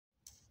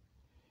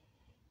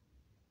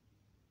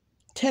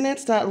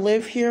Tenants that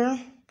live here,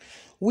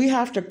 we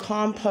have to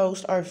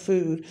compost our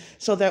food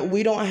so that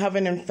we don't have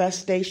an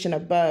infestation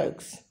of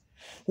bugs.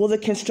 Will the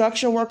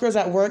construction workers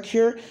that work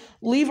here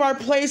leave our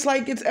place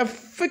like it's a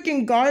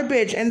freaking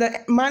garbage and the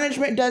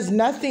management does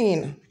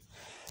nothing?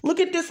 Look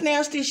at this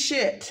nasty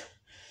shit.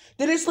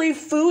 They just leave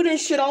food and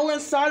shit all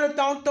inside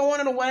without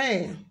throwing it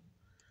away.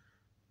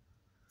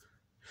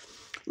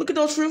 Look at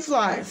those fruit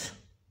flies.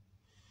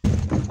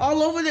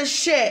 All over this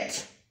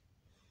shit.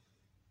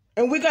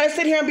 And we gotta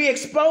sit here and be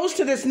exposed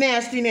to this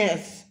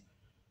nastiness.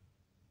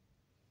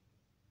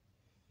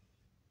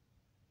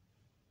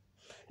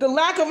 The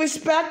lack of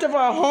respect of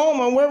our home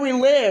and where we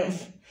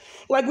live.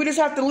 Like we just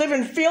have to live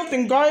in filth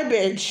and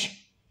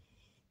garbage.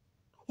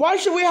 Why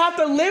should we have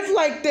to live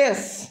like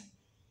this?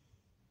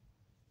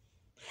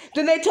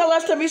 Then they tell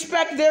us to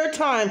respect their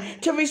time,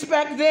 to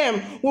respect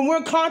them, when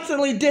we're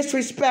constantly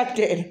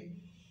disrespected.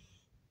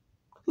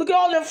 Look at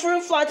all the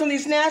fruit flies on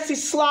these nasty,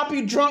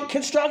 sloppy, drunk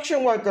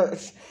construction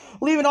workers,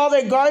 leaving all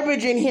their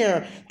garbage in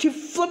here, too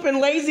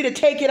flippin' lazy to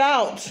take it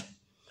out,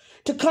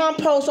 to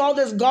compost all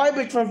this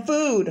garbage from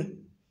food.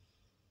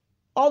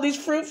 All these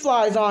fruit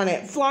flies on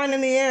it, flying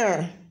in the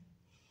air.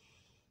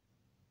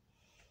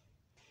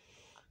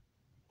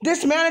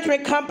 This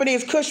management company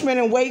is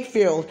Cushman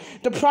Wakefield.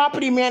 The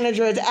property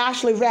manager is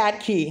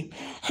ashly.radke.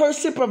 Her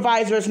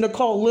supervisor is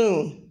Nicole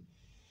Loun.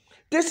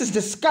 This is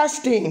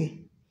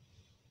disgusting.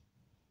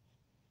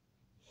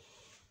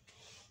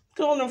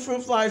 Look at all them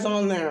fruit flies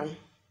on there.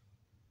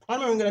 I'm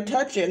not even going to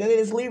touch it. And they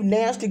just leave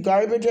nasty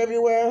garbage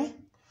everywhere.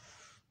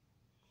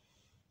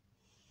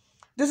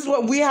 This is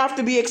what we have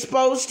to be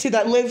exposed to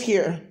that live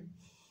here.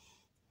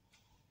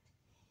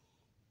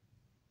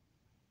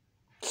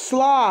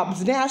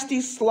 Slobs,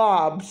 nasty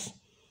slobs.